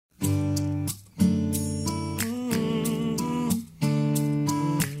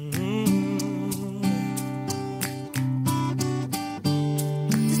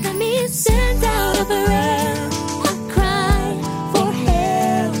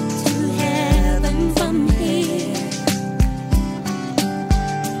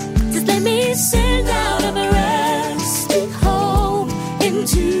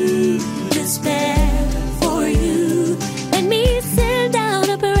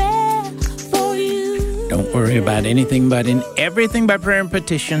Don't worry about anything, but in everything by prayer and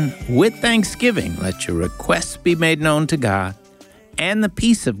petition, with thanksgiving, let your requests be made known to God, and the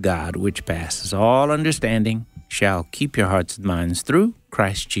peace of God, which passes all understanding, shall keep your hearts and minds through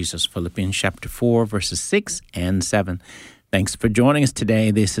Christ Jesus. Philippians chapter 4, verses 6 and 7. Thanks for joining us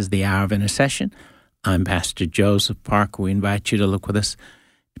today. This is the Hour of Intercession. I'm Pastor Joseph Parker. We invite you to look with us,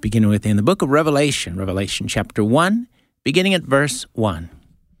 beginning with in the book of Revelation, Revelation chapter 1, beginning at verse 1.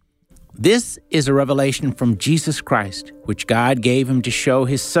 This is a revelation from Jesus Christ, which God gave him to show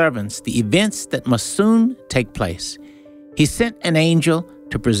his servants the events that must soon take place. He sent an angel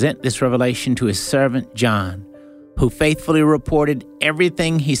to present this revelation to his servant John, who faithfully reported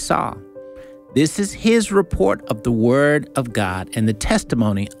everything he saw. This is his report of the Word of God and the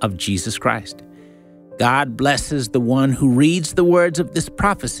testimony of Jesus Christ. God blesses the one who reads the words of this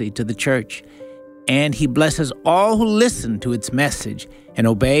prophecy to the church, and he blesses all who listen to its message and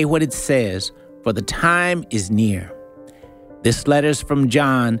obey what it says, for the time is near. This letter is from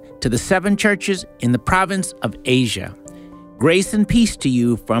John to the 7 churches in the province of Asia. Grace and peace to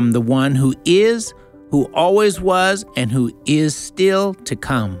you from the one who is, who always was, and who is still to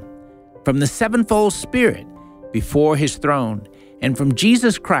come, from the sevenfold Spirit before his throne, and from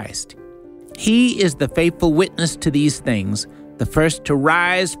Jesus Christ. He is the faithful witness to these things, the first to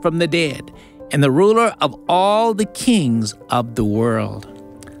rise from the dead, and the ruler of all the kings of the world.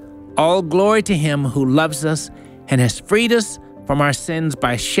 All glory to him who loves us and has freed us from our sins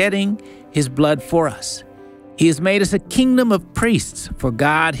by shedding his blood for us. He has made us a kingdom of priests for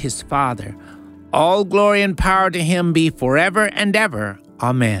God his Father. All glory and power to him be forever and ever.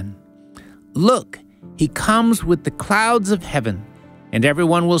 Amen. Look, he comes with the clouds of heaven, and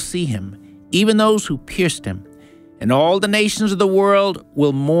everyone will see him, even those who pierced him, and all the nations of the world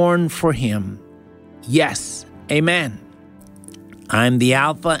will mourn for him. Yes, amen. I'm the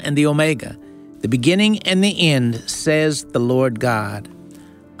Alpha and the Omega, the beginning and the end, says the Lord God.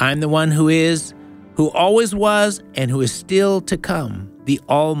 I'm the one who is, who always was, and who is still to come, the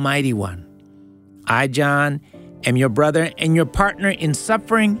Almighty One. I, John, am your brother and your partner in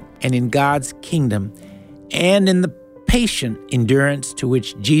suffering and in God's kingdom, and in the patient endurance to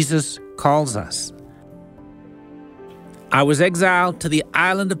which Jesus calls us. I was exiled to the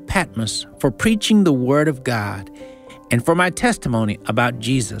island of Patmos for preaching the word of God and for my testimony about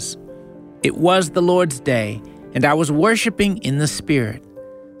Jesus. It was the Lord's day, and I was worshiping in the Spirit.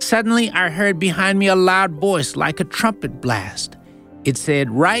 Suddenly I heard behind me a loud voice like a trumpet blast. It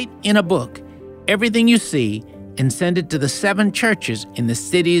said, "Write in a book everything you see and send it to the 7 churches in the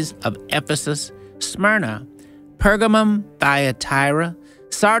cities of Ephesus, Smyrna, Pergamum, Thyatira,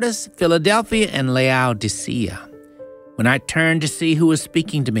 Sardis, Philadelphia, and Laodicea." When I turned to see who was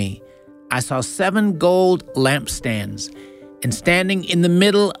speaking to me, I saw 7 gold lampstands, and standing in the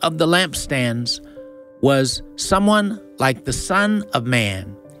middle of the lampstands was someone like the Son of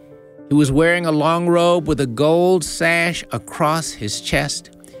Man. He was wearing a long robe with a gold sash across his chest.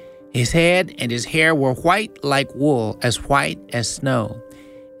 His head and his hair were white like wool, as white as snow,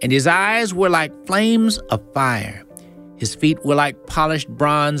 and his eyes were like flames of fire. His feet were like polished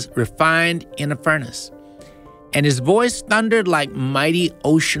bronze refined in a furnace, and his voice thundered like mighty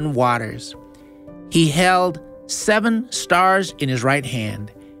ocean waters. He held 7 stars in his right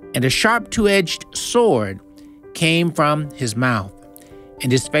hand, and a sharp 2-edged sword came from his mouth, and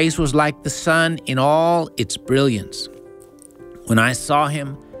his face was like the sun in all its brilliance. When I saw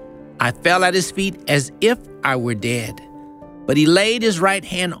him, I fell at his feet as if I were dead. But he laid his right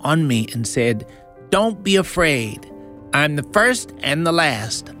hand on me and said, "Don't be afraid. I am the first and the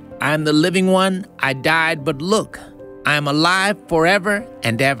last. I am the living one. I died, but look, I am alive forever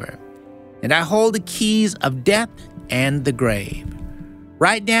and ever. And I hold the keys of death and the grave.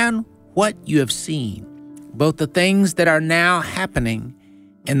 Write down what you have seen, both the things that are now happening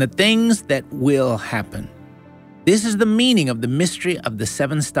and the things that will happen. This is the meaning of the mystery of the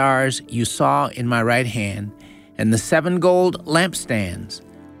 7 stars you saw in my right hand and the 7 gold lampstands.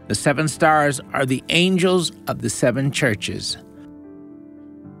 The 7 stars are the angels of the 7 churches,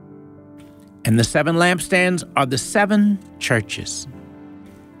 and the 7 lampstands are the 7 churches."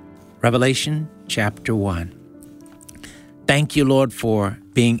 Revelation chapter 1. Thank you, Lord, for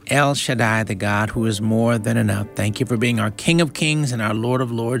being El Shaddai, the God who is more than enough. Thank you for being our King of Kings and our Lord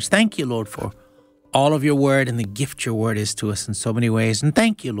of Lords. Thank you, Lord, for all of your word and the gift your word is to us in so many ways. And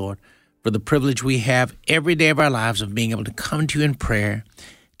thank you, Lord, for the privilege we have every day of our lives of being able to come to you in prayer,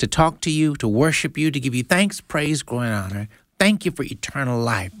 to talk to you, to worship you, to give you thanks, praise, glory, and honor. Thank you for eternal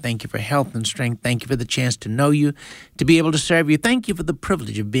life. Thank you for health and strength. Thank you for the chance to know you, to be able to serve you. Thank you for the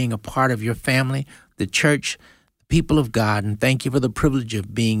privilege of being a part of your family, the church, the people of God. And thank you for the privilege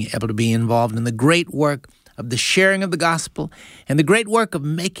of being able to be involved in the great work of the sharing of the gospel, and the great work of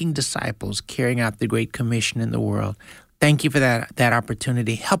making disciples, carrying out the Great Commission in the world. Thank you for that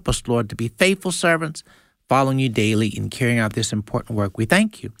opportunity. Help us, Lord, to be faithful servants, following you daily in carrying out this important work. We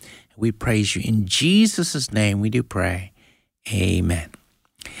thank you. We praise you. In Jesus' name we do pray. Amen.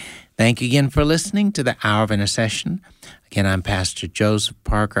 Thank you again for listening to the Hour of Intercession. Again, I'm Pastor Joseph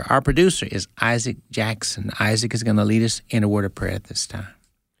Parker. Our producer is Isaac Jackson. Isaac is going to lead us in a word of prayer at this time.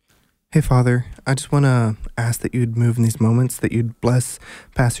 Hey, Father, I just want to ask that you'd move in these moments, that you'd bless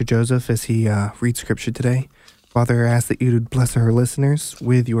Pastor Joseph as he reads Scripture today. Father, I ask that you'd bless our listeners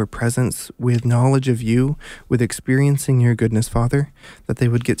with your presence, with knowledge of you, with experiencing your goodness, Father, that they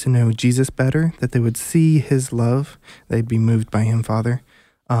would get to know Jesus better, that they would see his love, they'd be moved by him, Father.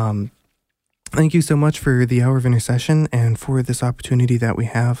 Thank you so much for the Hour of Intercession and for this opportunity that we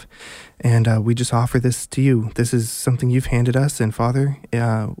have. And we just offer this to you. This is something you've handed us. And Father,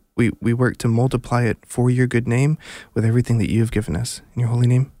 we work to multiply it for your good name with everything that you've given us. In your holy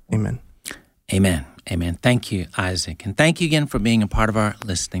name, amen. Amen. Amen. Thank you, Isaac. And thank you again for being a part of our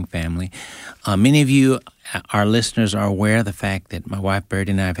listening family. Many of you, our listeners, are aware of the fact that my wife,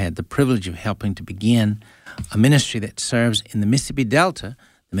 Birdie, and I have had the privilege of helping to begin a ministry that serves in the Mississippi Delta.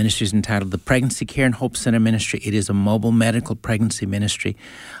 The ministry is entitled the Pregnancy Care and Hope Center Ministry. It is a mobile medical pregnancy ministry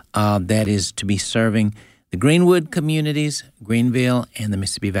that is to be serving the Greenwood communities, Greenville, and the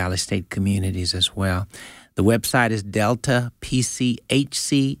Mississippi Valley State communities as well. The website is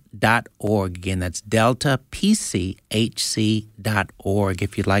deltapchc.org. Again, that's deltapchc.org.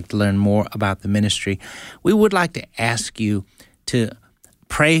 If you'd like to learn more about the ministry, we would like to ask you to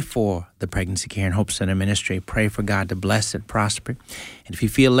pray for the Pregnancy Care and Hope Center ministry. Pray for God to bless it, prosper. And if you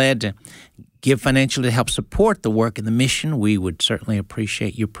feel led to give financially to help support the work and the mission, we would certainly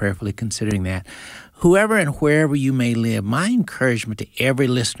appreciate you prayerfully considering that. Whoever and wherever you may live, my encouragement to every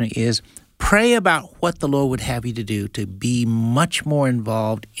listener is pray about what the Lord would have you to do to be much more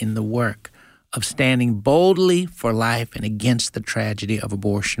involved in the work of standing boldly for life and against the tragedy of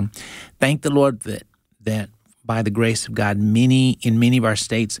abortion. Thank the Lord that by the grace of God, in many of our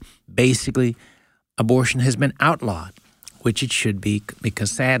states, basically, abortion has been outlawed, which it should be, because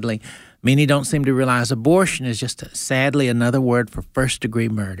sadly, many don't seem to realize abortion is just, sadly, another word for first-degree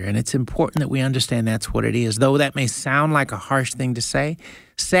murder. And it's important that we understand that's what it is. Though that may sound like a harsh thing to say,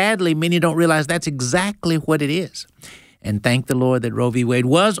 sadly, many don't realize that's exactly what it is. And thank the Lord that Roe v. Wade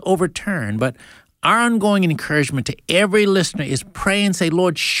was overturned, but our ongoing encouragement to every listener is pray and say,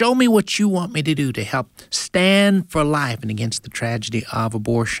 Lord, show me what you want me to do to help stand for life and against the tragedy of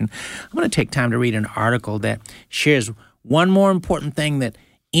abortion. I'm going to take time to read an article that shares one more important thing that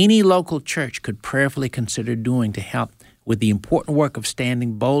any local church could prayerfully consider doing to help with the important work of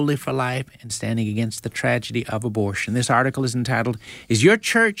standing boldly for life and standing against the tragedy of abortion. This article is entitled, Is Your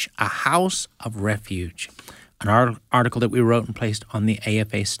Church a House of Refuge? An article that we wrote and placed on the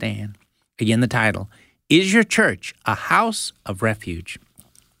AFA stand. Again, the title, Is Your Church a House of Refuge?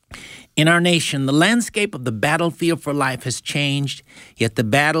 In our nation, the landscape of the battlefield for life has changed, yet the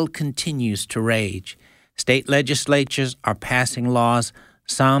battle continues to rage. State legislatures are passing laws,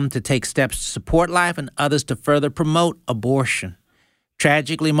 some to take steps to support life and others to further promote abortion.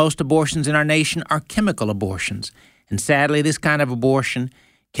 Tragically, most abortions in our nation are chemical abortions, and sadly, this kind of abortion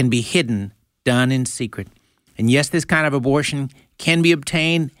can be hidden, done in secret. And yes, this kind of abortion can be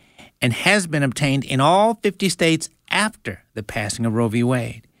obtained and has been obtained in all 50 states after the passing of Roe v.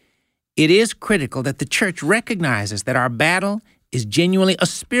 Wade. It is critical that the church recognizes that our battle is genuinely a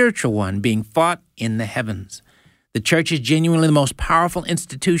spiritual one being fought in the heavens. The church is genuinely the most powerful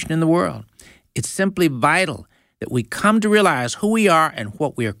institution in the world. It's simply vital that we come to realize who we are and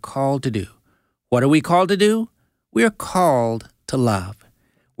what we are called to do. What are we called to do? We are called to love.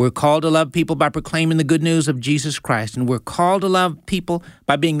 We're called to love people by proclaiming the good news of Jesus Christ, and we're called to love people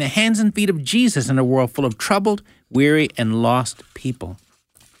by being the hands and feet of Jesus in a world full of troubled, weary, and lost people.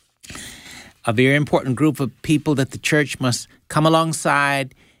 A very important group of people that the church must come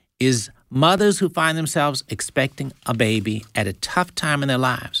alongside is mothers who find themselves expecting a baby at a tough time in their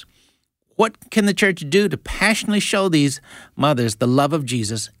lives. What can the church do to passionately show these mothers the love of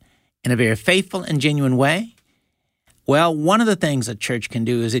Jesus in a very faithful and genuine way? Well, one of the things a church can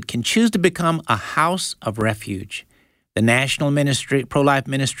do is it can choose to become a house of refuge. The national ministry, pro-life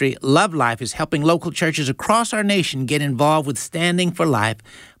ministry, Love Life, is helping local churches across our nation get involved with standing for life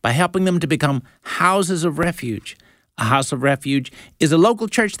by helping them to become houses of refuge. A house of refuge is a local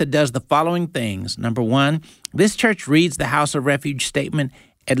church that does the following things. Number one, this church reads the House of Refuge statement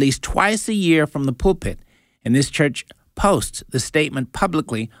at least twice a year from the pulpit, and this church posts the statement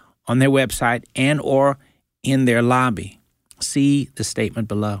publicly on their website and or in their lobby. See the statement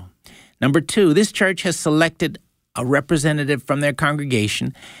below. Number 2, this church has selected a representative from their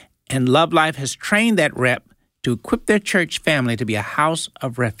congregation, and Love Life has trained that rep to equip their church family to be a house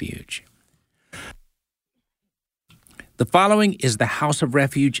of refuge. The following is the House of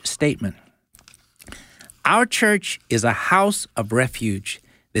Refuge statement. Our church is a house of refuge.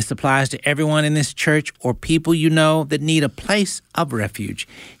 This applies to everyone in this church or people you know that need a place of refuge.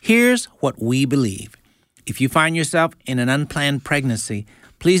 Here's what we believe. If you find yourself in an unplanned pregnancy,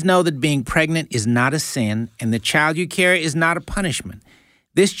 please know that being pregnant is not a sin, and the child you carry is not a punishment.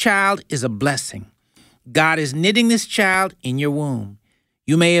 This child is a blessing. God is knitting this child in your womb.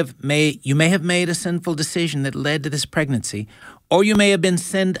 You may have made a sinful decision that led to this pregnancy, or you may have been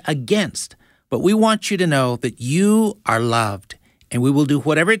sinned against, but we want you to know that you are loved, and we will do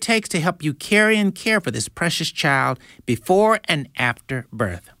whatever it takes to help you carry and care for this precious child before and after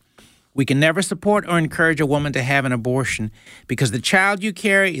birth. We can never support or encourage a woman to have an abortion because the child you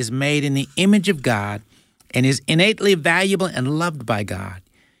carry is made in the image of God and is innately valuable and loved by God.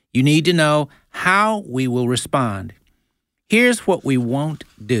 You need to know how we will respond. Here's what we won't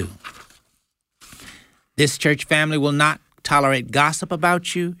do. This church family will not tolerate gossip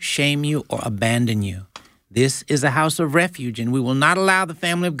about you, shame you, or abandon you. This is a house of refuge, and we will not allow the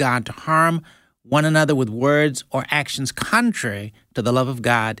family of God to harm one another with words or actions contrary to the love of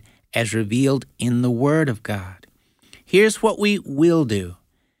God as revealed in the Word of God. Here's what we will do.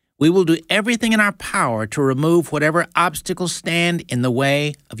 We will do everything in our power to remove whatever obstacles stand in the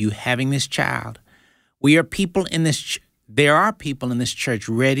way of you having this child. There are people in this church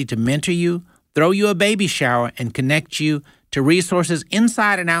ready to mentor you, throw you a baby shower, and connect you to resources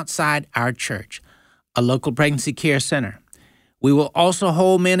inside and outside our church, a local pregnancy care center. We will also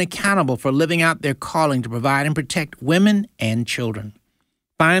hold men accountable for living out their calling to provide and protect women and children.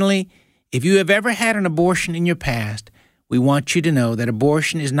 Finally, if you have ever had an abortion in your past, we want you to know that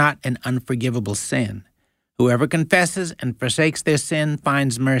abortion is not an unforgivable sin. Whoever confesses and forsakes their sin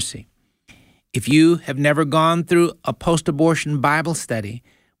finds mercy. If you have never gone through a post-abortion Bible study,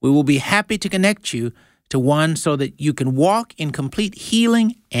 we will be happy to connect you to one so that you can walk in complete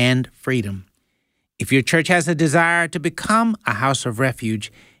healing and freedom. If your church has a desire to become a house of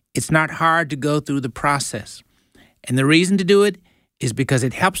refuge, it's not hard to go through the process. And the reason to do it is because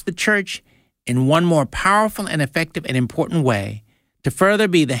it helps the church in one more powerful and effective and important way to further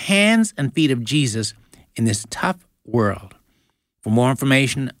be the hands and feet of Jesus in this tough world. For more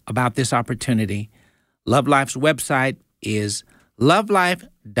information about this opportunity, Love Life's website is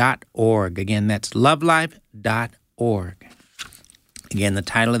lovelife.org. Again, that's lovelife.org. Again, the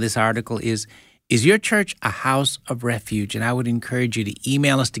title of this article is your church a house of refuge? And I would encourage you to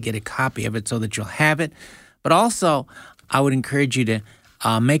email us to get a copy of it so that you'll have it. But also, I would encourage you to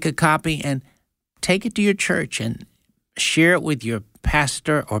make a copy and take it to your church and share it with your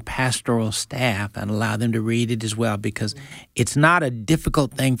pastor or pastoral staff and allow them to read it as well, because it's not a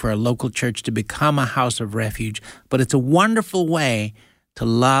difficult thing for a local church to become a house of refuge, but it's a wonderful way to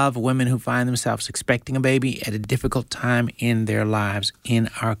love women who find themselves expecting a baby at a difficult time in their lives in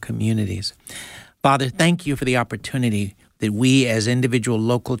our communities. Father, thank you for the opportunity that we as individual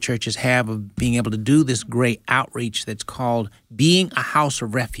local churches have of being able to do this great outreach that's called being a house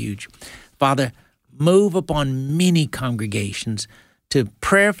of refuge. Father, move upon many congregations to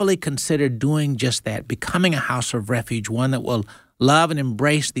prayerfully consider doing just that, becoming a house of refuge, one that will love and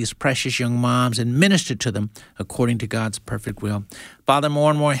embrace these precious young moms and minister to them according to God's perfect will. Father, more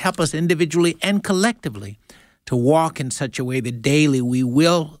and more, help us individually and collectively to walk in such a way that daily we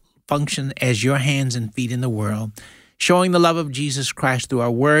will function as your hands and feet in the world, showing the love of Jesus Christ through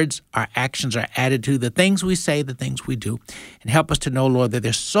our words, our actions, our attitude, the things we say, the things we do. And help us to know, Lord, that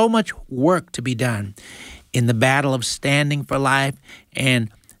there's so much work to be done in the battle of standing for life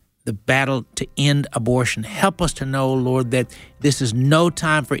and the battle to end abortion. Help us to know, Lord, that this is no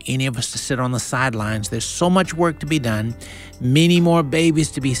time for any of us to sit on the sidelines. There's so much work to be done, many more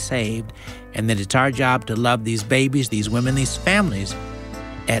babies to be saved, and that it's our job to love these babies, these women, these families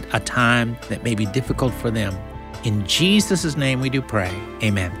at a time that may be difficult for them. In Jesus' name we do pray.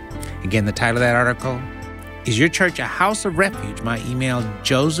 Amen. Again, the title of that article is Your Church a House of Refuge? My email,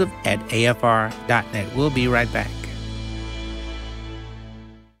 joseph@afr.net. We'll be right back.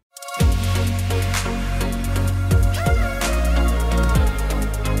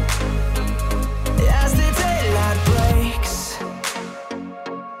 As the daylight breaks,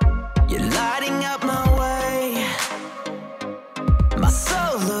 you're lighting up my way. My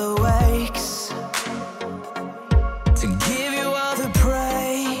soul awakes to give you all the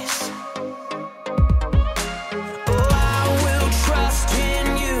praise. Oh, I will trust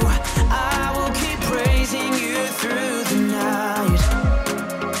in you. I will keep praising you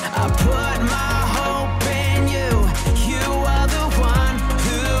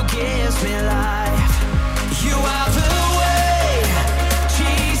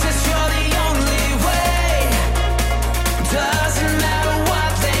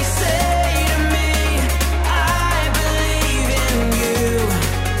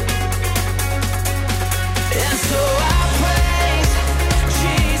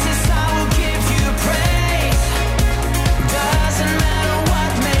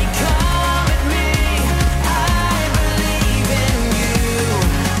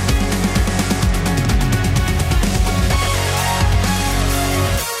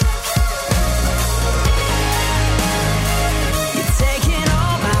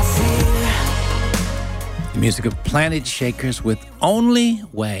Music of Planet Shakers with Only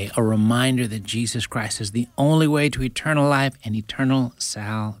Way, a reminder that Jesus Christ is the only way to eternal life and eternal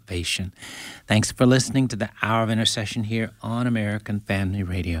salvation. Thanks for listening to the Hour of Intercession here on American Family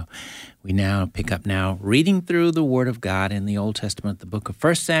Radio. We now pick up reading through the Word of God in the Old Testament, the book of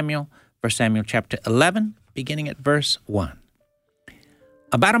 1 Samuel chapter 11, beginning at verse 1.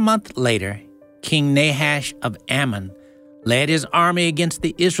 About a month later, King Nahash of Ammon led his army against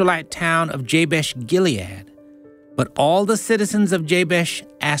the Israelite town of Jabesh Gilead. But all the citizens of Jabesh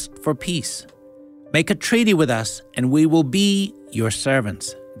asked for peace. "Make a treaty with us, and we will be your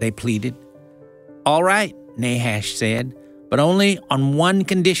servants," they pleaded. "All right," Nahash said, "but only on one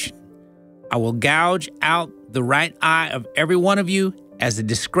condition. I will gouge out the right eye of every one of you as a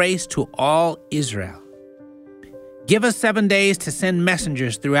disgrace to all Israel." "Give us 7 days to send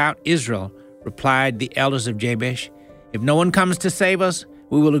messengers throughout Israel," replied the elders of Jabesh. "If no one comes to save us,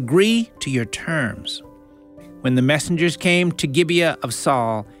 we will agree to your terms." When the messengers came to Gibeah of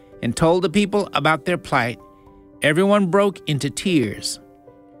Saul and told the people about their plight, everyone broke into tears.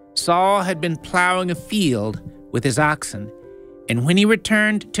 Saul had been plowing a field with his oxen, and when he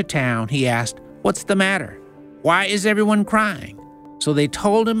returned to town, he asked, "What's the matter? Why is everyone crying?" So they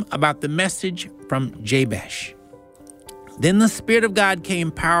told him about the message from Jabesh. Then the Spirit of God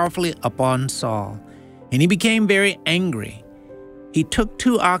came powerfully upon Saul, and he became very angry. He took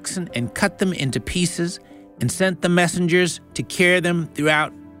 2 oxen and cut them into pieces and sent the messengers to carry them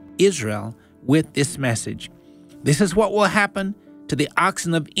throughout Israel with this message: "This is what will happen to the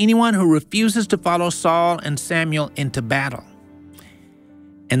oxen of anyone who refuses to follow Saul and Samuel into battle."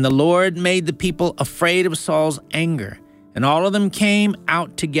 And the Lord made the people afraid of Saul's anger, and all of them came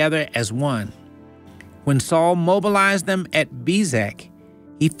out together as one. When Saul mobilized them at Bezek,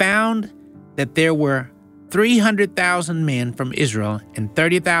 he found that there were 300,000 men from Israel and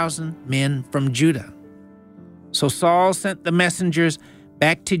 30,000 men from Judah. So Saul sent the messengers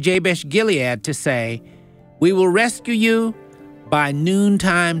back to Jabesh Gilead to say, "We will rescue you by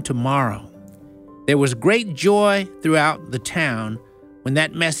noontime tomorrow." There was great joy throughout the town when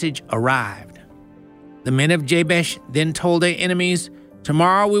that message arrived. The men of Jabesh then told their enemies,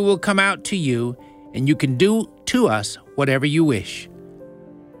 "Tomorrow we will come out to you, and you can do to us whatever you wish."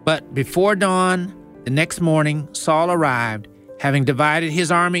 But before dawn, the next morning, Saul arrived, having divided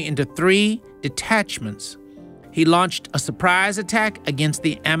his army into 3 detachments. He launched a surprise attack against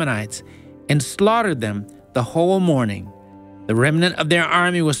the Ammonites and slaughtered them the whole morning. The remnant of their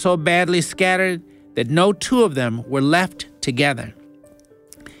army was so badly scattered that no 2 of them were left together.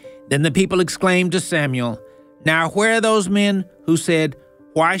 Then the people exclaimed to Samuel, "Now where are those men who said,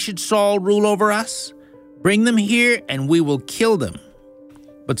 'Why should Saul rule over us?' Bring them here and we will kill them."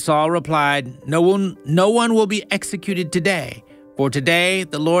 But Saul replied, No one will be executed today, for today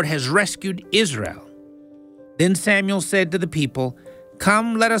the Lord has rescued Israel." Then Samuel said to the people,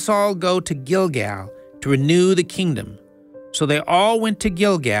 "Come, let us all go to Gilgal to renew the kingdom." So they all went to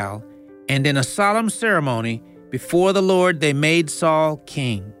Gilgal, and in a solemn ceremony before the Lord they made Saul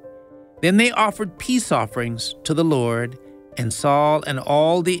king. Then they offered peace offerings to the Lord, and Saul and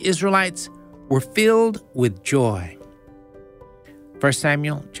all the Israelites were filled with joy. 1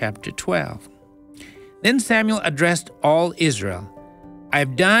 Samuel chapter 12. Then Samuel addressed all Israel. "I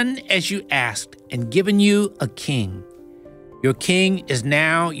have done as you asked and given you a king. Your king is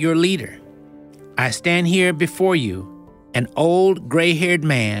now your leader. I stand here before you, an old gray-haired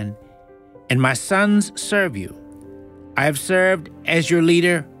man, and my sons serve you. I have served as your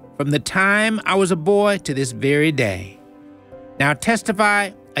leader from the time I was a boy to this very day. Now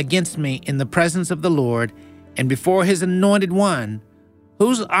testify against me in the presence of the Lord and before his anointed one.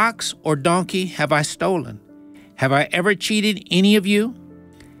 Whose ox or donkey have I stolen? Have I ever cheated any of you?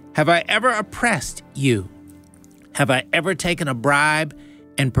 Have I ever oppressed you? Have I ever taken a bribe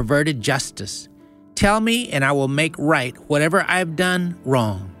and perverted justice? Tell me, and I will make right whatever I have done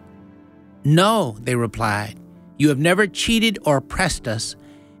wrong." "No," they replied, "you have never cheated or oppressed us,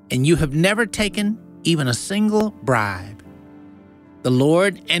 and you have never taken even a single bribe. The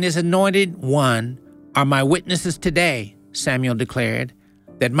Lord and his anointed one are my witnesses today," Samuel declared,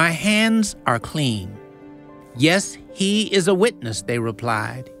 "that my hands are clean." "Yes, he is a witness," they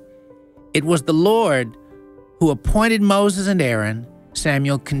replied. "It was the Lord who appointed Moses and Aaron,"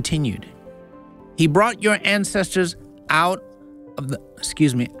 Samuel continued. "He brought your ancestors out of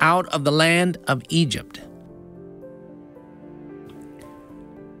the land of Egypt.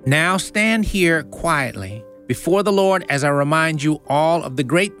 Now stand here quietly before the Lord as I remind you all of the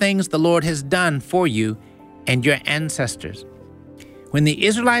great things the Lord has done for you and your ancestors. When the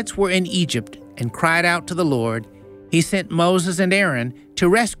Israelites were in Egypt and cried out to the Lord, he sent Moses and Aaron to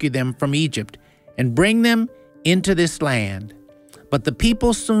rescue them from Egypt and bring them into this land. But the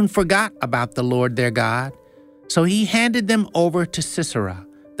people soon forgot about the Lord their God, so he handed them over to Sisera,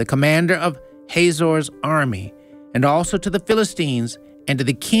 the commander of Hazor's army, and also to the Philistines and to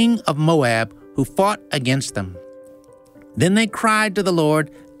the king of Moab, who fought against them. Then they cried to the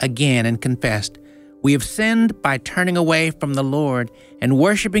Lord again and confessed, "We have sinned by turning away from the Lord and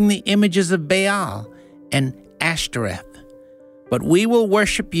worshiping the images of Baal and Ashtoreth. But we will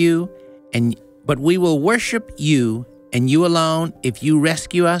worship you and you alone if you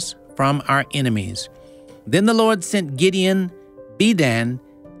rescue us from our enemies." Then the Lord sent Gideon, Bedan,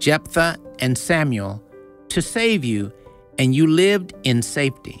 Jephthah, and Samuel to save you, and you lived in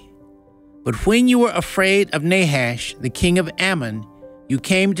safety. But when you were afraid of Nahash, the king of Ammon, you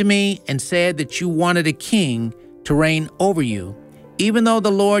came to me and said that you wanted a king to reign over you, even though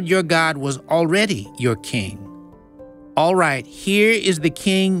the Lord your God was already your king. All right, here is the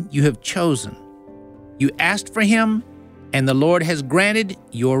king you have chosen. You asked for him, and the Lord has granted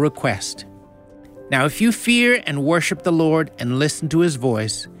your request. Now, if you fear and worship the Lord and listen to his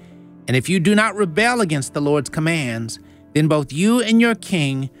voice, and if you do not rebel against the Lord's commands, then both you and your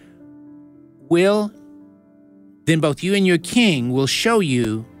king will show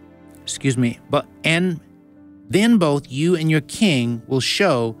you, then both you and your king will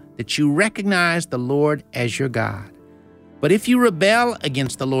show that you recognize the Lord as your God. But if you rebel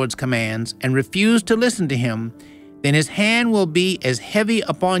against the Lord's commands and refuse to listen to him, then his hand will be as heavy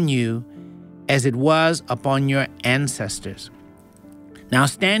upon you as it was upon your ancestors. Now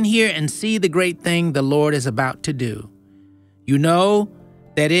stand here and see the great thing the Lord is about to do. You know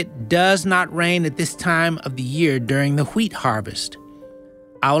that it does not rain at this time of the year during the wheat harvest.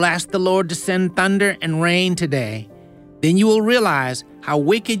 I will ask the Lord to send thunder and rain today. Then you will realize how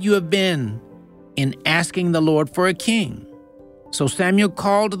wicked you have been in asking the Lord for a king. So Samuel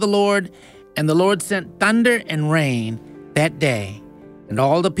called to the Lord, and the Lord sent thunder and rain that day, and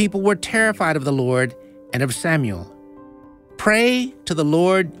all the people were terrified of the Lord and of Samuel. Pray to the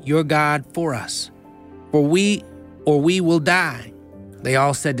Lord your God for us, or we will die. They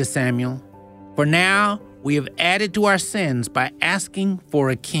all said to Samuel, "For now we have added to our sins by asking for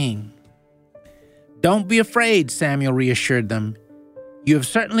a king." "Don't be afraid," Samuel reassured them. "You have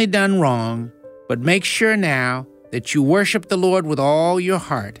certainly done wrong, but make sure now that you worship the Lord with all your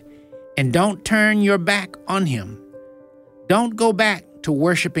heart, and don't turn your back on him. Don't go back to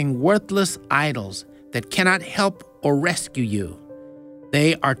worshiping worthless idols that cannot help or rescue you.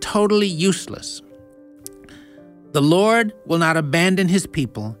 They are totally useless. The Lord will not abandon his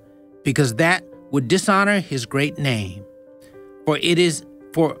people, because that would dishonor his great name. For it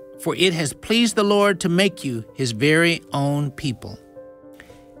has pleased the Lord to make you his very own people.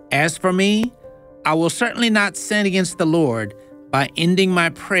 As for me, I will certainly not sin against the Lord by ending my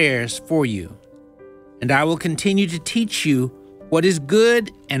prayers for you, and I will continue to teach you what is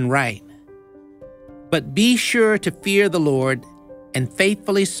good and right. But be sure to fear the Lord and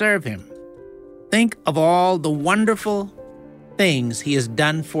faithfully serve him. Think of all the wonderful things he has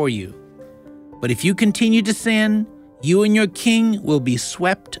done for you. But if you continue to sin, you and your king will be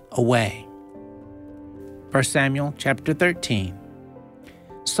swept away." 1 Samuel chapter 13.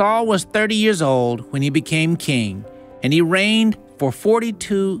 Saul was 30 years old when he became king, and he reigned for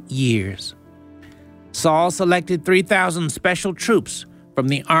 42 years. Saul selected 3,000 special troops from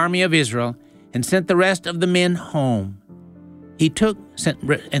the army of Israel and sent the rest of the men home. He took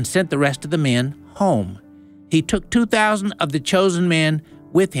 2,000 of the chosen men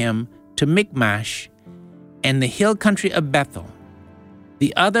with him to Michmash and the hill country of Bethel.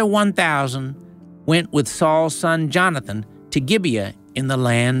 The other 1,000 went with Saul's son Jonathan to Gibeah in the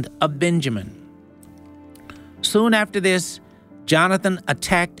land of Benjamin. Soon after this, Jonathan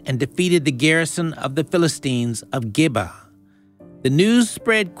attacked and defeated the garrison of the Philistines of Gibeah. The news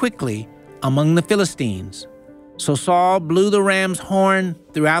spread quickly among the Philistines. So Saul blew the ram's horn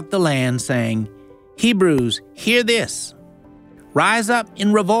throughout the land, saying, "Hebrews, hear this. Rise up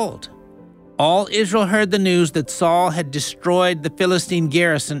in revolt." All Israel heard the news that Saul had destroyed the Philistine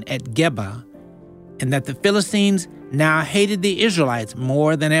garrison at Gibeah, and that the Philistines now hated the Israelites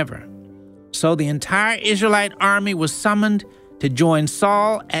more than ever. So the entire Israelite army was summoned to join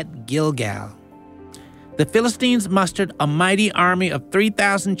Saul at Gilgal. The Philistines mustered a mighty army of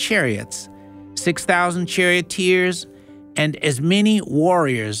 3,000 chariots, 6,000 charioteers, and as many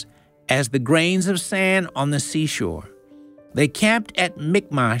warriors as the grains of sand on the seashore. They camped at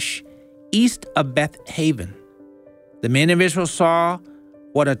Michmash, east of Beth Haven. The men of Israel saw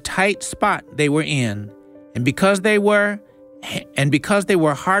what a tight spot they were in, and because they were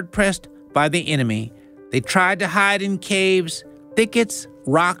hard pressed by the enemy, they tried to hide in caves thickets,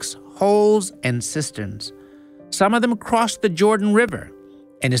 rocks, holes, and cisterns. Some of them crossed the Jordan River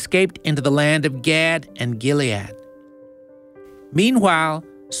and escaped into the land of Gad and Gilead. Meanwhile,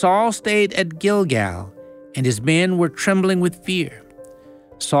 Saul stayed at Gilgal, and his men were trembling with fear.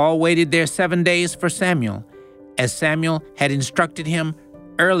 Saul waited there 7 days for Samuel, as Samuel had instructed him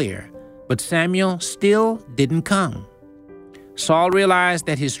earlier, but Samuel still didn't come. Saul realized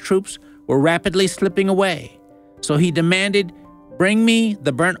that his troops were rapidly slipping away, so he demanded, "Bring me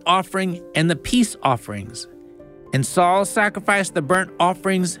the burnt offering and the peace offerings." And Saul sacrificed the burnt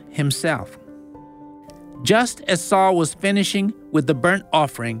offerings himself. Just as Saul was finishing with the burnt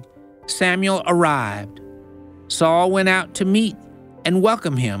offering, Samuel arrived. Saul went out to meet and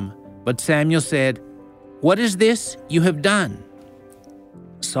welcome him, but Samuel said, "What is this you have done?"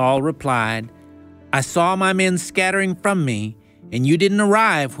 Saul replied, "I saw my men scattering from me, and you didn't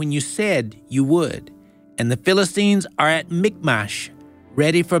arrive when you said you would, and the Philistines are at Michmash,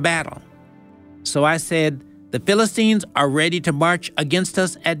 ready for battle. So I said, the Philistines are ready to march against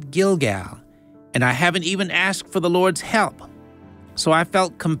us at Gilgal, and I haven't even asked for the Lord's help. So I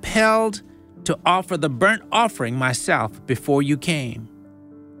felt compelled to offer the burnt offering myself before you came."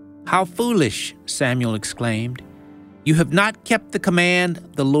 "How foolish," Samuel exclaimed. "You have not kept the command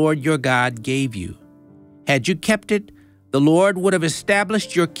the Lord your God gave you. Had you kept it, the Lord would have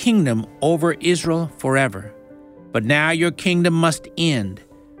established your kingdom over Israel forever. But now your kingdom must end,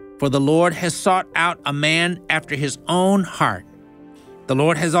 for the Lord has sought out a man after his own heart. The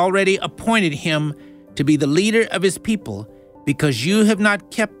Lord has already appointed him to be the leader of his people, because you have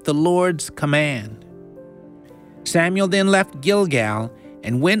not kept the Lord's command." Samuel then left Gilgal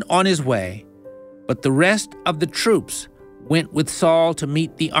and went on his way, but the rest of the troops went with Saul to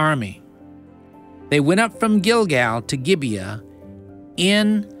meet the army. They went up from Gilgal to Gibeah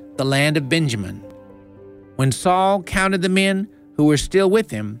in the land of Benjamin. When Saul counted the men who were still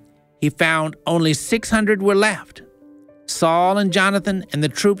with him, he found only 600 were left. Saul and Jonathan and the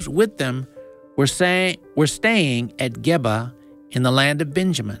troops with them were staying at Geba in the land of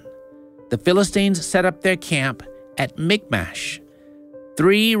Benjamin. The Philistines set up their camp at Michmash.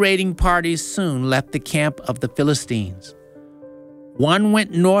 3 raiding parties soon left the camp of the Philistines. One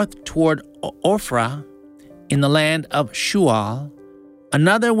went north toward Ophrah in the land of Shual,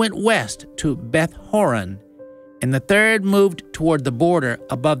 another went west to Beth Horon, and the third moved toward the border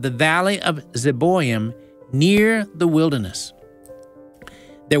above the valley of Zeboim near the wilderness.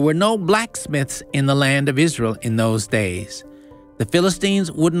 There were no blacksmiths in the land of Israel in those days. The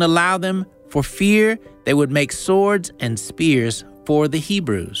Philistines wouldn't allow them for fear they would make swords and spears for the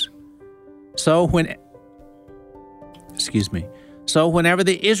Hebrews. So whenever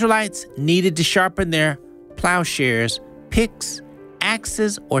the Israelites needed to sharpen their plowshares, picks,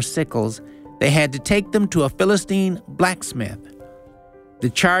 axes, or sickles, they had to take them to a Philistine blacksmith. The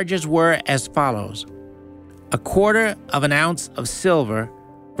charges were as follows: 1/4 of an ounce of silver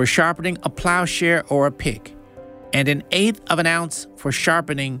for sharpening a plowshare or a pick, and 1/8 of an ounce for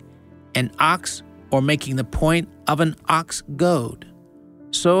sharpening an ox or making the point of an ox goad.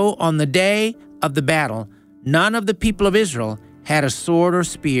 So on the day of the battle, none of the people of Israel had a sword or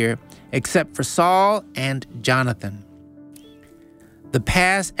spear except for Saul and Jonathan. The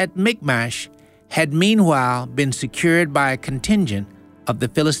pass at Michmash had meanwhile been secured by a contingent of the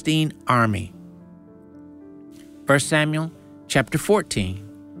Philistine army. 1 Samuel chapter 14.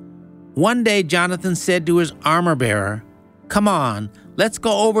 One day Jonathan said to his armor-bearer, "Come on, let's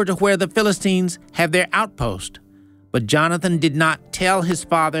go over to where the Philistines have their outpost." But Jonathan did not tell his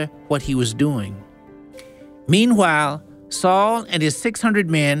father what he was doing. Meanwhile, Saul and his 600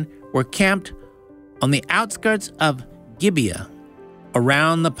 men were camped on the outskirts of Gibeah,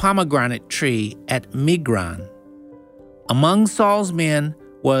 around the pomegranate tree at Migron. Among Saul's men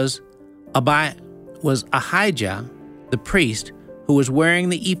was Ahijah, the priest, who was wearing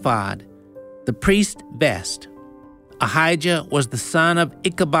the ephod, the priest's vest. Ahijah was the son of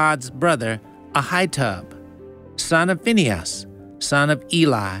Ichabod's brother, Ahitub, son of Phinehas, son of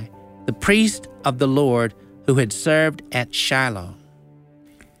Eli, the priest of the Lord who had served at Shiloh.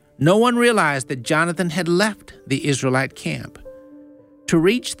 No one realized that Jonathan had left the Israelite camp. To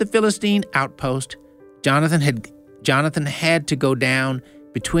reach the Philistine outpost, Jonathan had to go down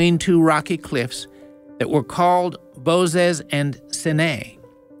between 2 rocky cliffs that were called Bozez and Sinai.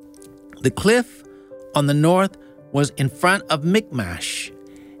 The cliff on the north was in front of Michmash,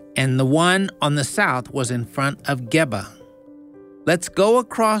 and the one on the south was in front of Geba. "Let's go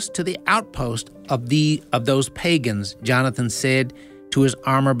across to the outpost of those pagans," Jonathan said to his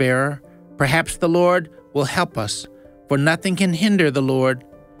armor-bearer. "Perhaps the Lord will help us, for nothing can hinder the Lord.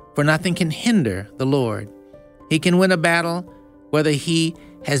 He can win a battle whether he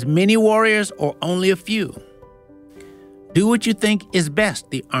has many warriors or only a few. Do what you think is best,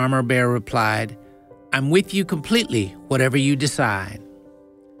 the armor-bearer replied. I'm with you completely, whatever you decide.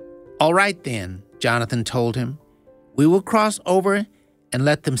 All right then, Jonathan told him. We will cross over and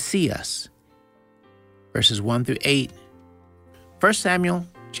let them see us. Verses 1 through 8. 1 Samuel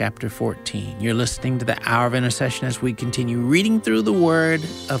chapter 14. You're listening to the Hour of Intercession as we continue reading through the Word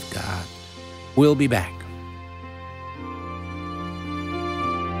of God. We'll be back.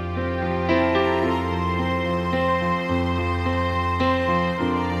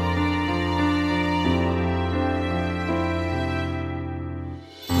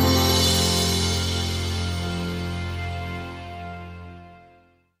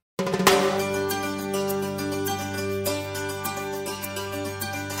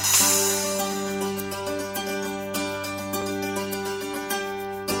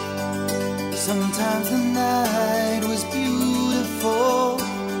 Sometimes the night was beautiful.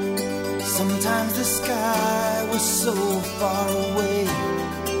 Sometimes the sky was so far away.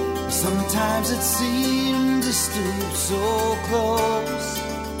 Sometimes it seemed to stoop so close.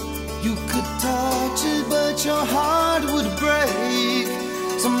 You could touch it, but your heart would break.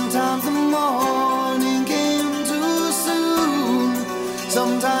 Sometimes the morning came too soon.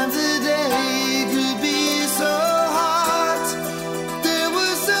 Sometimes the day could be so hot. There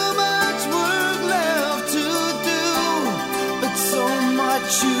was so much work left to do, but so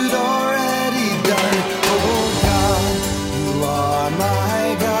much you'd already done. Oh God, you are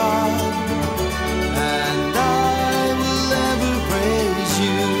my God, and I will ever praise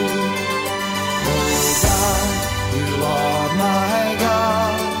you. Oh God, you are my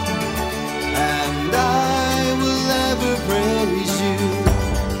God, and I will ever praise you.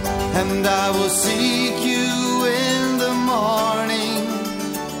 And I will seek you in the morning,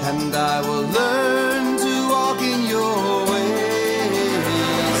 and I will learn to walk in your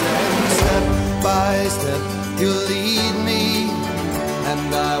ways. And step by step you'll lead me,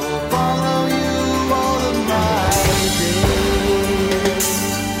 and I will follow you all of my days.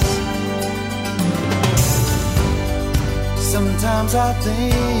 Sometimes I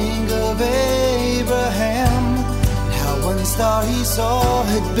think of Abraham, how one star he saw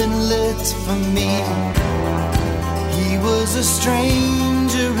had been lit for me. He was a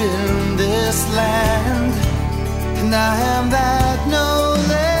stranger in this land, and I am that no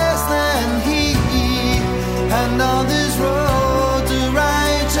less than he. And on this road to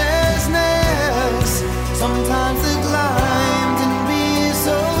righteousness, sometimes the climb can be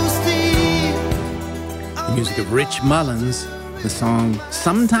so steep. The music of Rich Mullins, the song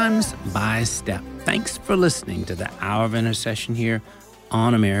Sometimes by Step. Thanks for listening to the Hour of Intercession here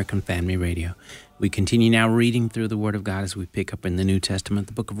on American Family Radio. We continue now reading through the Word of God as we pick up in the New Testament,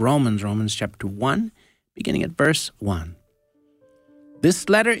 the book of Romans, Romans chapter 1, beginning at verse 1. This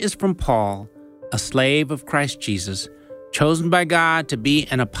letter is from Paul, a slave of Christ Jesus, chosen by God to be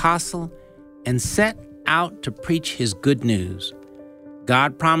an apostle and set out to preach his good news.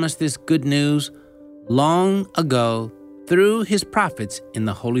 God promised this good news long ago through his prophets in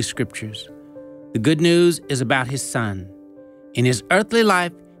the Holy Scriptures. The good news is about his son. In his earthly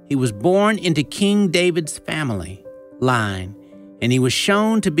life, he was born into King David's family line, and he was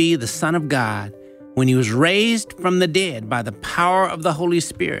shown to be the Son of God when he was raised from the dead by the power of the Holy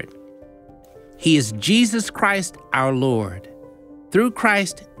Spirit. He is Jesus Christ our Lord. Through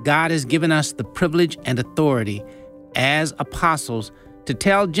Christ, God has given us the privilege and authority as apostles to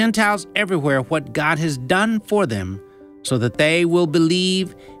tell Gentiles everywhere what God has done for them so that they will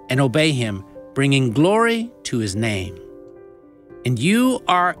believe and obey him, bringing glory to his name. And you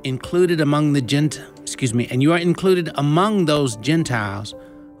are included among those Gentiles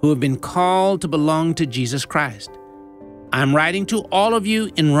who have been called to belong to Jesus Christ. I'm writing to all of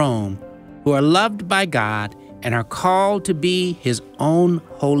you in Rome who are loved by God and are called to be his own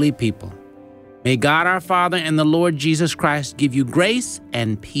holy people. May God our Father and the Lord Jesus Christ give you grace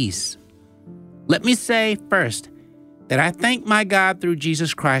and peace. Let me say first that I thank my God through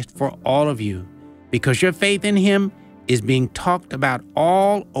Jesus Christ for all of you, because your faith in him is being talked about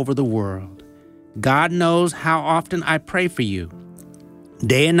all over the world. God knows how often I pray for you.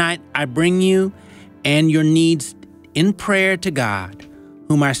 Day and night I bring you and your needs in prayer to God,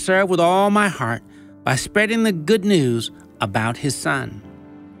 whom I serve with all my heart by spreading the good news about his Son.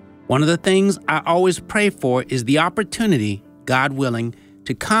 One of the things I always pray for is the opportunity, God willing,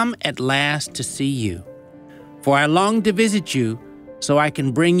 to come at last to see you. For I long to visit you so I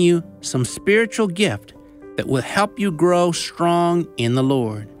can bring you some spiritual gift that will help you grow strong in the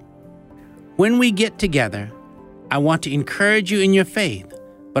Lord. When we get together, I want to encourage you in your faith,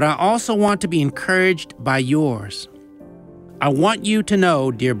 but I also want to be encouraged by yours. I want you to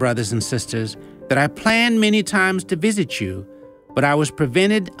know, dear brothers and sisters, that I planned many times to visit you, but I was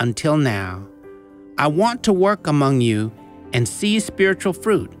prevented until now. I want to work among you and see spiritual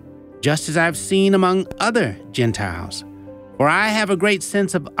fruit, just as I've seen among other Gentiles. For I have a great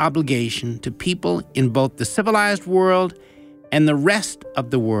sense of obligation to people in both the civilized world and the rest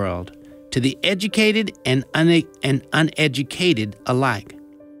of the world, to the educated and uneducated alike.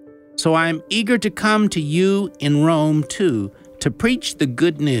 So I am eager to come to you in Rome too, to preach the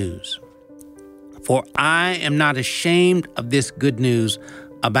good news. For I am not ashamed of this good news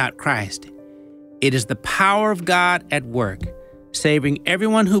about Christ. It is the power of God at work, saving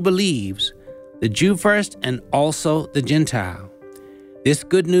everyone who believes, the Jew first and also the Gentile. This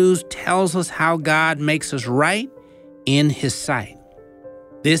good news tells us how God makes us right in His sight.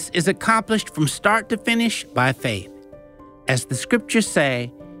 This is accomplished from start to finish by faith. As the scriptures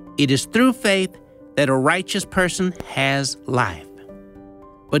say, it is through faith that a righteous person has life.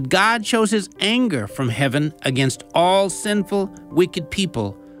 But God shows His anger from heaven against all sinful, wicked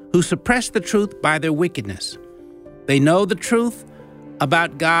people who suppress the truth by their wickedness. They know the truth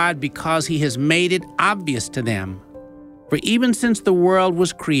about God because He has made it obvious to them. For even since the world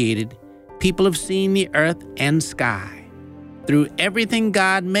was created, people have seen the earth and sky. Through everything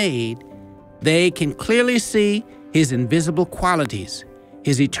God made, they can clearly see His invisible qualities,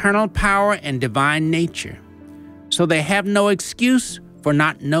 His eternal power and divine nature. So they have no excuse for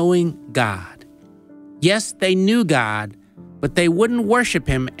not knowing God. Yes, they knew God, but they wouldn't worship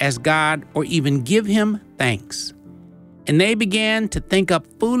Him as God or even give Him thanks. And they began to think up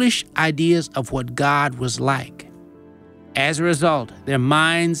foolish ideas of what God was like. As a result, their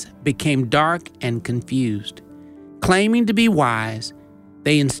minds became dark and confused. Claiming to be wise,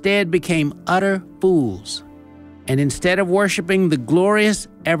 they instead became utter fools. And instead of worshiping the glorious,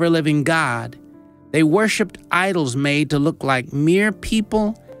 ever-living God, they worshiped idols made to look like mere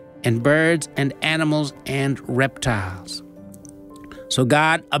people and birds and animals and reptiles. So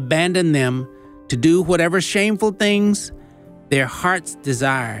God abandoned them to do whatever shameful things their hearts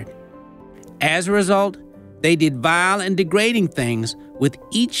desired. As a result, they did vile and degrading things with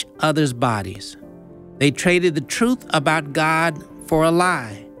each other's bodies. They traded the truth about God for a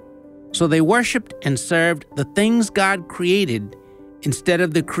lie. So they worshiped and served the things God created instead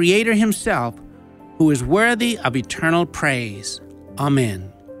of the Creator Himself, who is worthy of eternal praise.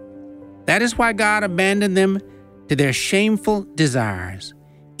 Amen. That is why God abandoned them to their shameful desires.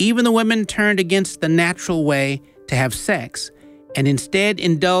 Even the women turned against the natural way to have sex and instead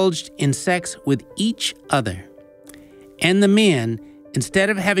indulged in sex with each other. And the men, instead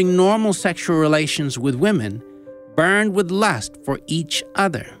of having normal sexual relations with women, burned with lust for each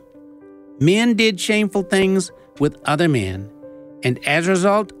other. Men did shameful things with other men, and as a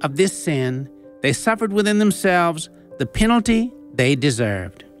result of this sin, they suffered within themselves the penalty they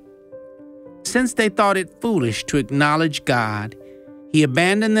deserved. Since they thought it foolish to acknowledge God, He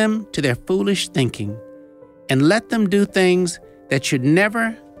abandoned them to their foolish thinking and let them do things that should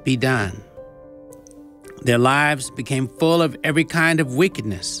never be done. Their lives became full of every kind of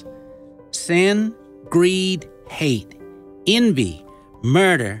wickedness: sin, greed, hate, envy,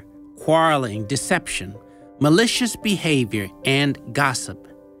 murder, quarreling, deception, malicious behavior, and gossip.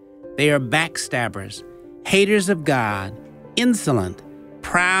 They are backstabbers, haters of God, insolent,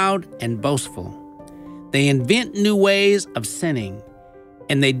 proud, and boastful. They invent new ways of sinning,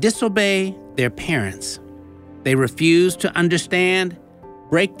 and they disobey their parents. They refuse to understand,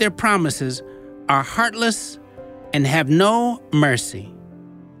 break their promises, are heartless, and have no mercy.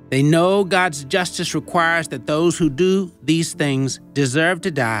 They know God's justice requires that those who do these things deserve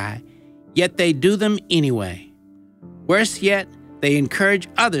to die, yet they do them anyway. Worse yet, they encourage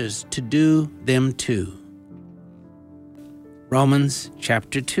others to do them too. Romans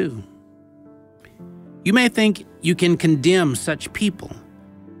chapter 2. You may think you can condemn such people,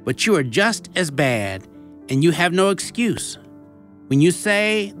 but you are just as bad, and you have no excuse. When you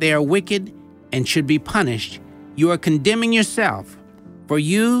say they are wicked and should be punished, you are condemning yourself. For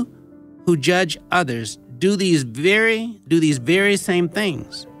you who judge others do these very same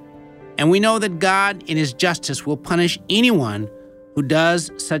things. And we know that God in His justice will punish anyone who does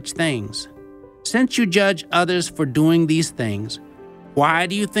such things. Since you judge others for doing these things, why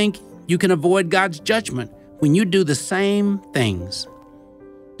do you think you can avoid God's judgment when you do the same things?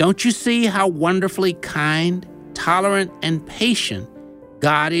 Don't you see how wonderfully kind, tolerant, and patient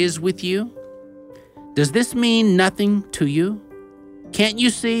God is with you? Does this mean nothing to you? Can't you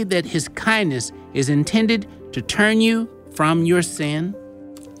see that His kindness is intended to turn you from your sin?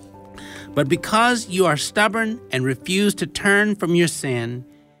 But because you are stubborn and refuse to turn from your sin,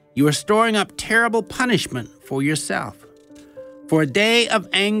 you are storing up terrible punishment for yourself. For a day of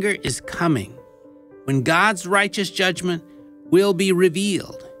anger is coming, when God's righteous judgment will be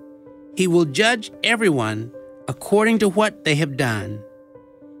revealed. He will judge everyone according to what they have done.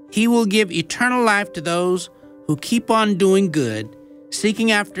 He will give eternal life to those who keep on doing good,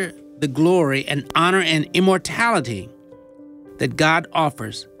 seeking after the glory and honor and immortality that God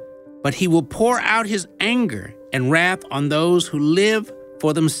offers. But he will pour out his anger and wrath on those who live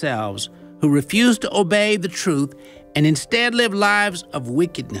for themselves, who refuse to obey the truth and instead live lives of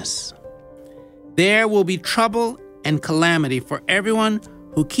wickedness. There will be trouble and calamity for everyone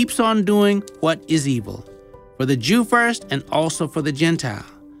who keeps on doing what is evil, for the Jew first and also for the Gentile.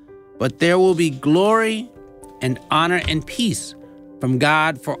 But there will be glory and honor and peace from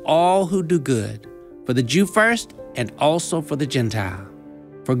God for all who do good, for the Jew first and also for the Gentile.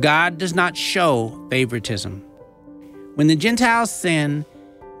 For God does not show favoritism. When the Gentiles sin,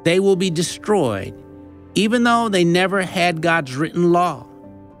 they will be destroyed, even though they never had God's written law.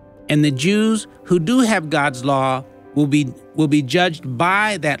 And the Jews who do have God's law will be judged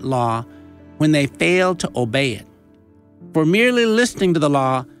by that law when they fail to obey it. For merely listening to the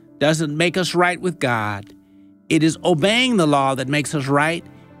law doesn't make us right with God. It is obeying the law that makes us right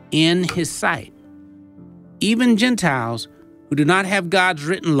in his sight. Even Gentiles who do not have God's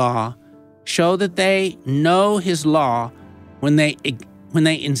written law show that they know his law when they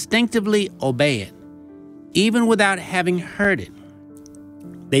instinctively obey it, even without having heard it.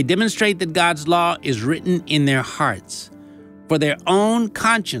 They demonstrate that God's law is written in their hearts, for their own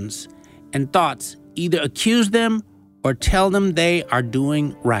conscience and thoughts either accuse them or tell them they are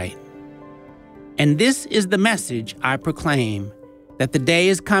doing right. And this is the message I proclaim, that the day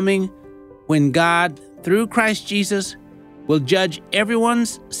is coming when God, through Christ Jesus, will judge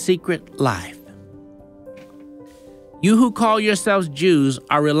everyone's secret life. You who call yourselves Jews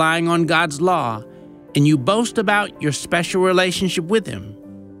are relying on God's law, and you boast about your special relationship with him.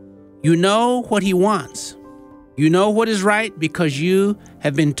 You know what he wants. You know what is right because you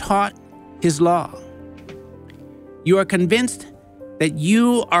have been taught his law. You are convinced that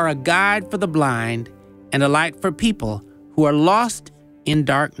you are a guide for the blind and a light for people who are lost in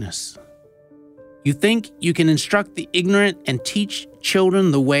darkness. You think you can instruct the ignorant and teach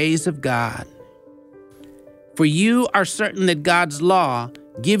children the ways of God. For you are certain that God's law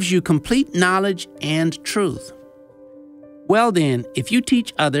gives you complete knowledge and truth. Well then, if you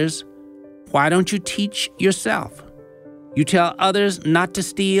teach others, why don't you teach yourself? You tell others not to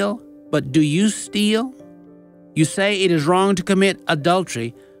steal, but do you steal? You say it is wrong to commit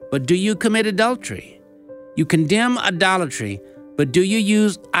adultery, but do you commit adultery? You condemn idolatry, but do you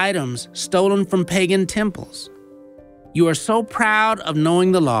use items stolen from pagan temples? You are so proud of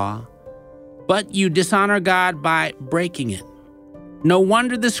knowing the law, but you dishonor God by breaking it. No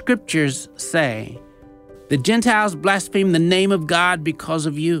wonder the scriptures say, the Gentiles blaspheme the name of God because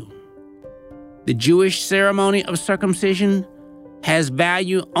of you. The Jewish ceremony of circumcision has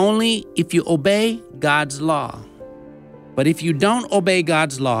value only if you obey God's law. But if you don't obey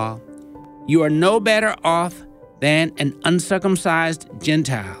God's law, you are no better off than an uncircumcised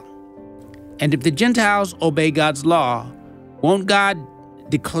Gentile. And if the Gentiles obey God's law, won't God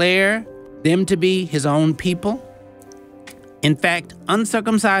declare them to be his own people? In fact,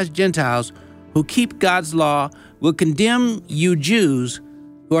 uncircumcised Gentiles who keep God's law will condemn you Jews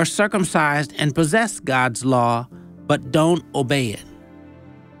who are circumcised and possess God's law, but don't obey it.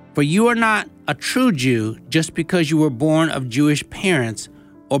 For you are not a true Jew just because you were born of Jewish parents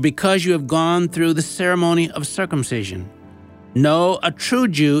or because you have gone through the ceremony of circumcision. No, a true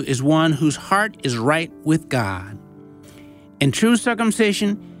Jew is one whose heart is right with God. And true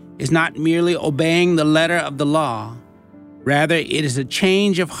circumcision is not merely obeying the letter of the law. Rather, it is a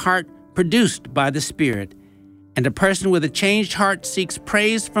change of heart produced by the Spirit. And a person with a changed heart seeks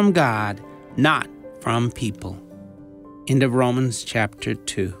praise from God, not from people. End of Romans chapter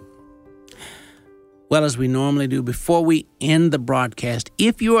 2. Well, as we normally do, before we end the broadcast,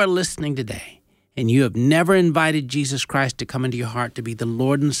 if you are listening today and you have never invited Jesus Christ to come into your heart to be the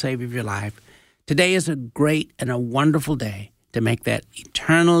Lord and Savior of your life, today is a great and a wonderful day to make that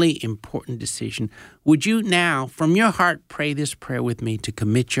eternally important decision. Would you now, from your heart, pray this prayer with me to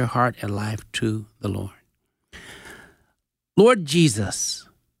commit your heart and life to the Lord? Lord Jesus,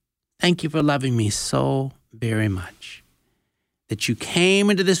 thank you for loving me so very much, that you came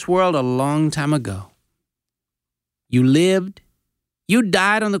into this world a long time ago. You lived, you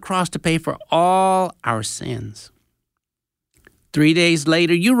died on the cross to pay for all our sins. 3 days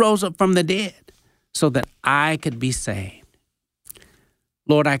later, you rose up from the dead so that I could be saved.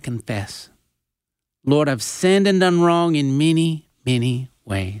 Lord, I confess. Lord, I've sinned and done wrong in many, many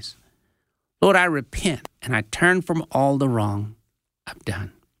ways. Lord, I repent and I turn from all the wrong. I've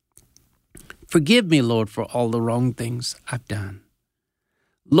done. Forgive me, Lord, for all the wrong things I've done.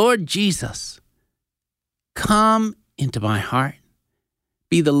 Lord Jesus, come into my heart.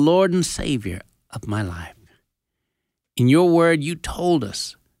 Be the Lord and Savior of my life. In your word, you told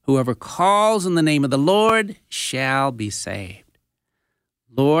us, whoever calls on the name of the Lord shall be saved.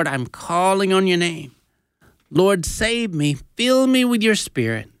 Lord, I'm calling on your name. Lord, save me. Fill me with your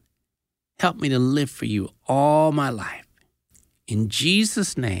Spirit. Help me to live for you all my life. In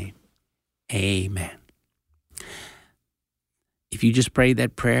Jesus' name, amen. If you just prayed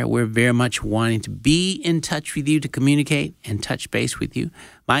that prayer, we're very much wanting to be in touch with you, to communicate and touch base with you.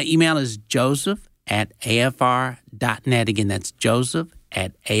 My email is joseph@afr.net. Again, that's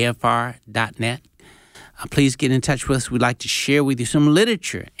joseph@afr.net. Please get in touch with us. We'd like to share with you some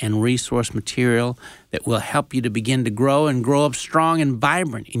literature and resource material that will help you to begin to grow and grow up strong and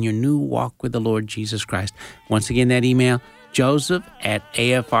vibrant in your new walk with the Lord Jesus Christ. Once again, that email,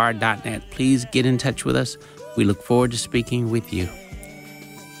 joseph@afr.net. Please get in touch with us. We look forward to speaking with you.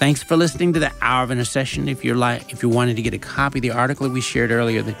 Thanks for listening to the Hour of Intercession. If you're wanting to get a copy of the article that we shared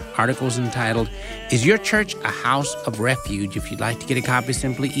earlier, the article is entitled, Is Your Church a House of Refuge? If you'd like to get a copy,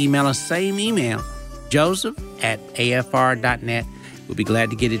 simply email us, same email, joseph@afr.net. We'll be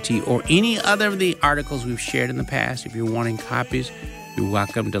glad to get it to you. Or any other of the articles we've shared in the past. If you're wanting copies, you're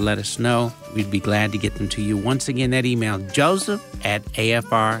welcome to let us know. We'd be glad to get them to you. Once again, that email,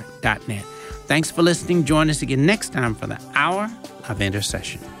 joseph@afr.net. Thanks for listening. Join us again next time for the Hour of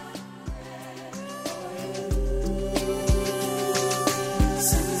Intercession.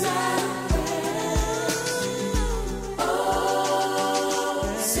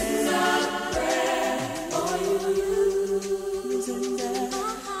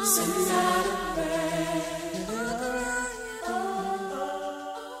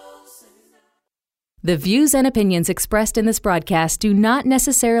 The views and opinions expressed in this broadcast do not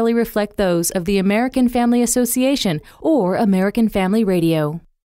necessarily reflect those of the American Family Association or American Family Radio.